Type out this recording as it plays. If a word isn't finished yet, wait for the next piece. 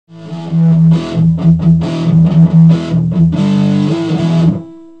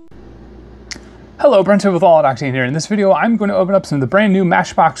Hello, Brent here with All Out Octane here. In this video, I'm going to open up some of the brand new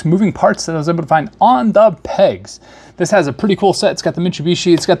Matchbox moving parts that I was able to find on the pegs. This has a pretty cool set. It's got the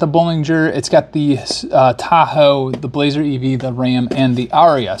Mitsubishi, it's got the Bolinger, it's got the Tahoe, the Blazer EV, the Ram, and the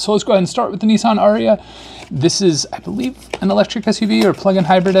Aria. So let's go ahead and start with the Nissan Aria. This is, I believe, an electric SUV or plug-in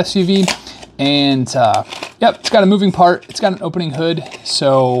hybrid SUV. And yep, it's got a moving part. It's got an opening hood.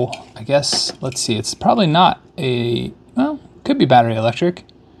 So I guess, let's see, it's probably not a, well, could be battery electric.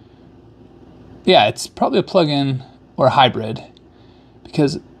 Yeah, it's probably a plug-in or a hybrid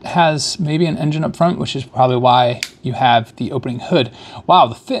because it has maybe an engine up front, which is probably why you have the opening hood. Wow,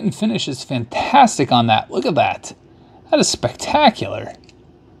 the fit and finish is fantastic on that. Look at that. That is spectacular.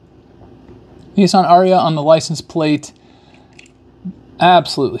 Nissan Aria on the license plate.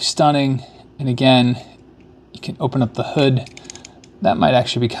 Absolutely stunning. And again, you can open up the hood. That might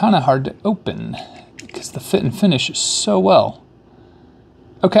actually be kind of hard to open because the fit and finish is so well.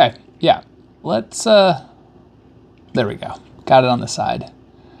 Okay, yeah. Let's, there we go. Got it on the side.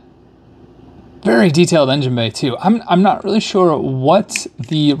 Very detailed engine bay too. I'm not really sure what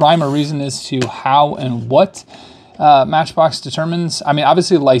the rhyme or reason is to how and what Matchbox determines. I mean,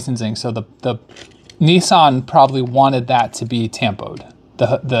 obviously licensing. So the Nissan probably wanted that to be tampoed,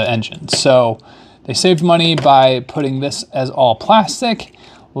 the engine. So they saved money by putting this as all plastic,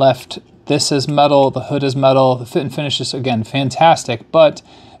 left this as metal, the hood is metal, the fit and finish is, again, fantastic, but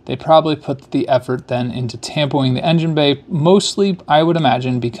they probably put the effort then into tampoing the engine bay, mostly, I would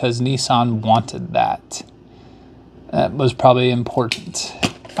imagine, because Nissan wanted that. That was probably important.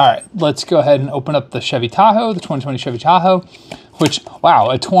 All right, let's go ahead and open up the Chevy Tahoe, the 2020 Chevy Tahoe, which, wow,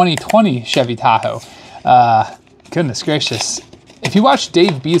 a 2020 Chevy Tahoe. Goodness gracious. If you watch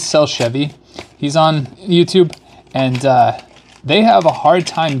Dave Bees Sell Chevy, he's on YouTube, and they have a hard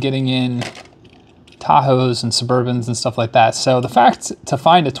time getting in Tahoes and Suburbans and stuff like that. So the fact to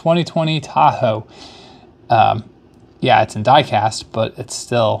find a 2020 Tahoe, yeah, it's in die-cast, but it's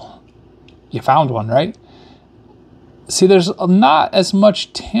still, you found one, right? See, there's not as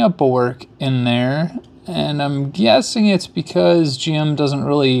much tampo work in there, and I'm guessing it's because GM doesn't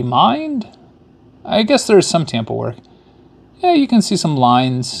really mind. I guess there's some tampo work. Yeah, you can see some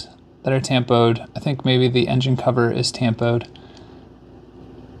lines that are tampoed. I think maybe the engine cover is tampoed.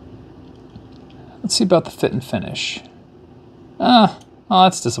 Let's see about the fit and finish. Oh,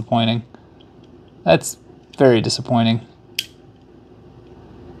 that's disappointing. That's very disappointing.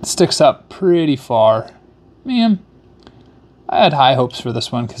 It sticks up pretty far. Man, I had high hopes for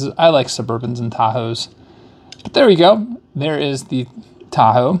this one because I like Suburbans and Tahoes. But there we go. There is the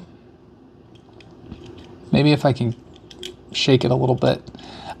Tahoe. Maybe if I can shake it a little bit.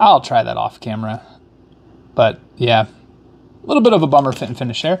 I'll try that off camera. But yeah. A little bit of a bummer fit and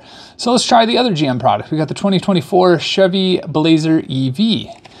finish there. So let's try the other GM product. We got the 2024 Chevy Blazer EV.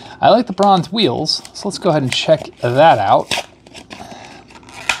 I like the bronze wheels, so let's go ahead and check that out.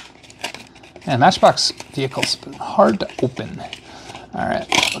 And Matchbox vehicles have been hard to open. All right,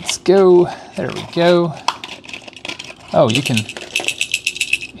 let's go. There we go. Oh, you can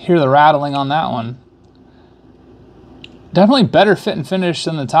hear the rattling on that one. Definitely better fit and finish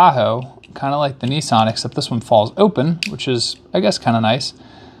than the Tahoe. Kind of like the Nissan, except this one falls open, which is, I guess, kind of nice.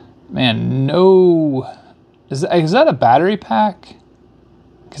 Man, no... Is that a battery pack?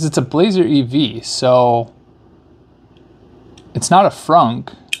 Because it's a Blazer EV, so... It's not a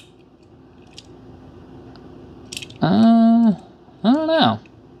frunk. I don't know.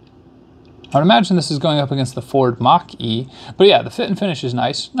 I would imagine this is going up against the Ford Mach-E. But yeah, the fit and finish is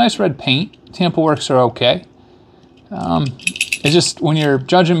nice. Nice red paint. Tampo works are okay. It's just when you're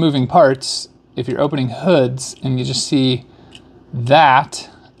judging moving parts, if you're opening hoods and you just see that,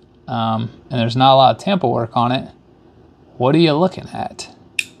 and there's not a lot of tampo work on it, what are you looking at?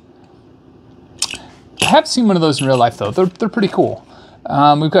 I have seen one of those in real life though. They're pretty cool.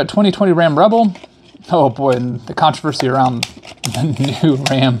 We've got 2020 Ram Rebel. Oh boy, and the controversy around the new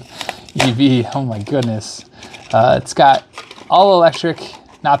Ram EV. Oh my goodness. It's got all electric.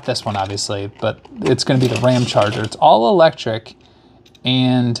 Not this one, obviously, but it's going to be the Ram Charger. It's all electric,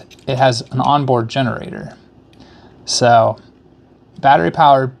 and it has an onboard generator. So, battery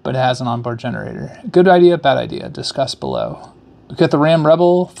powered, but it has an onboard generator. Good idea, bad idea. Discuss below. We've got the Ram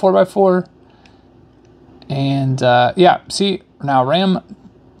Rebel 4x4. And, yeah, see, now Ram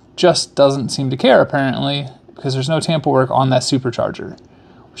just doesn't seem to care, apparently, because there's no tampo work on that supercharger,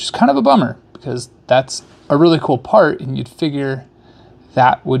 which is kind of a bummer, because that's a really cool part, and you'd figure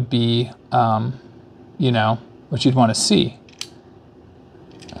that would be, you know, what you'd want to see.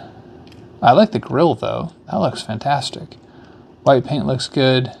 I like the grille, though. That looks fantastic. White paint looks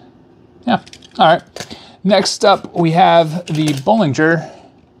good. Yeah, All right, next up we have the Bolinger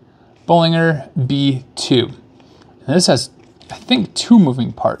B2. And this has, I think, 2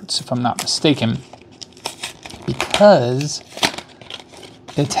 moving parts, if I'm not mistaken, because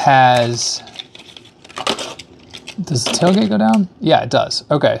it has, does the tailgate go down? Yeah, it does.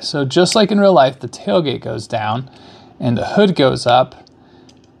 Okay, so just like in real life, the tailgate goes down and the hood goes up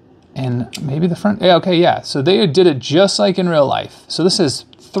and maybe the front, yeah, okay, yeah. So they did it just like in real life. So this is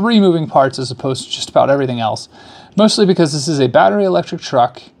 3 moving parts as opposed to just about everything else, mostly because this is a battery electric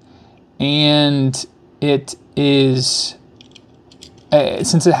truck and it is,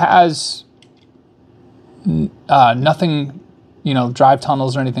 since it has nothing, you know, drive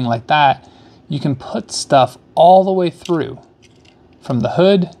tunnels or anything like that, you can put stuff all the way through, from the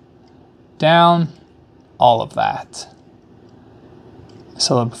hood down, all of that.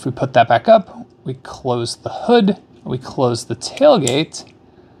 So if we put that back up, we close the hood, we close the tailgate.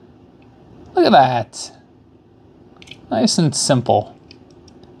 Look at that. Nice and simple.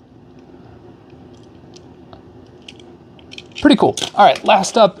 Pretty cool. All right,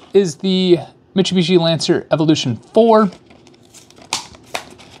 last up is the Mitsubishi Lancer Evolution 4.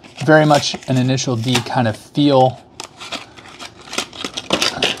 Very much an Initial D kind of feel.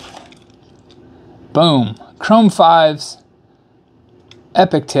 Boom. Chrome 5s,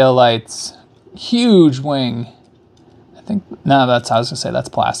 epic taillights, huge wing. I think, no, I was gonna say that's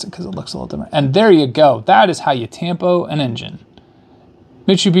plastic because it looks a little different. And there you go. That is how you tampo an engine.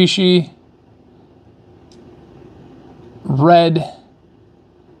 Mitsubishi, red.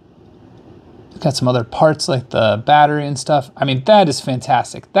 Got some other parts like the battery and stuff. I mean, that is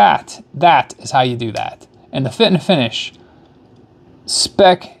fantastic. That is how you do that. And the fit and finish,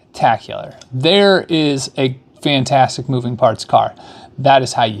 spectacular. There is a fantastic moving parts car. That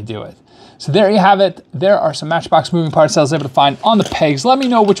is how you do it. So there you have it. There are some Matchbox moving parts I was able to find on the pegs. Let me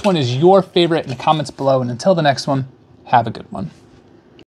know which one is your favorite in the comments below. And until the next one, have a good one.